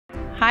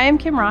Hi, I'm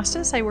Kim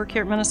Rostis. I work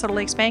here at Minnesota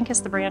Lakes Bank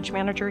as the branch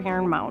manager here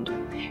in Mound.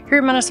 Here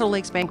at Minnesota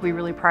Lakes Bank, we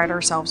really pride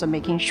ourselves on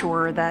making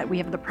sure that we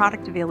have the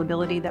product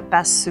availability that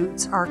best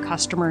suits our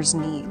customers'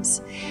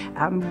 needs.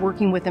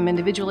 Working with them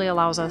individually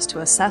allows us to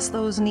assess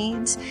those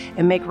needs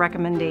and make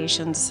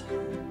recommendations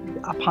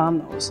upon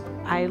those.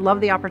 I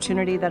love the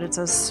opportunity that it's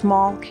a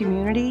small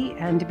community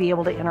and to be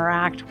able to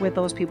interact with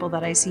those people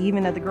that I see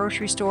even at the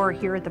grocery store,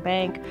 here at the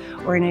bank,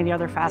 or in any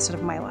other facet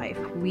of my life.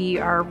 We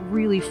are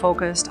really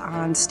focused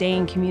on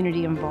staying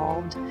community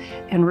involved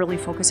and really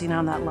focusing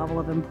on that level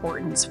of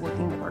importance,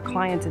 working with our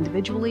clients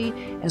individually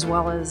as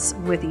well as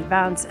with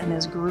events and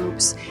as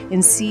groups,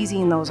 and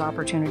seizing those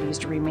opportunities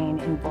to remain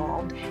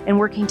involved and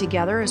working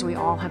together as we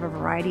all have a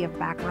variety of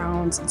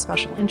backgrounds and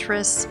special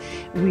interests.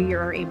 We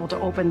are able to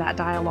open that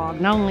dialogue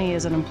not only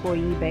as an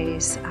employee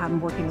base,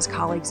 working as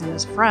colleagues and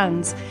as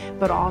friends,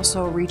 but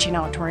also reaching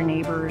out to our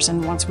neighbors.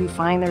 And once we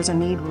find there's a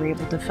need, we're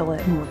able to fill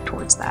it and work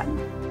towards that.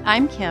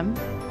 I'm Kim,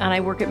 and I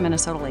work at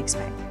Minnesota Lakes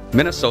Bank.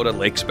 Minnesota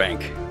Lakes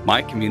Bank,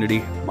 my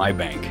community, my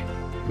bank.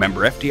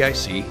 Member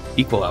FDIC,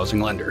 equal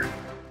housing lender.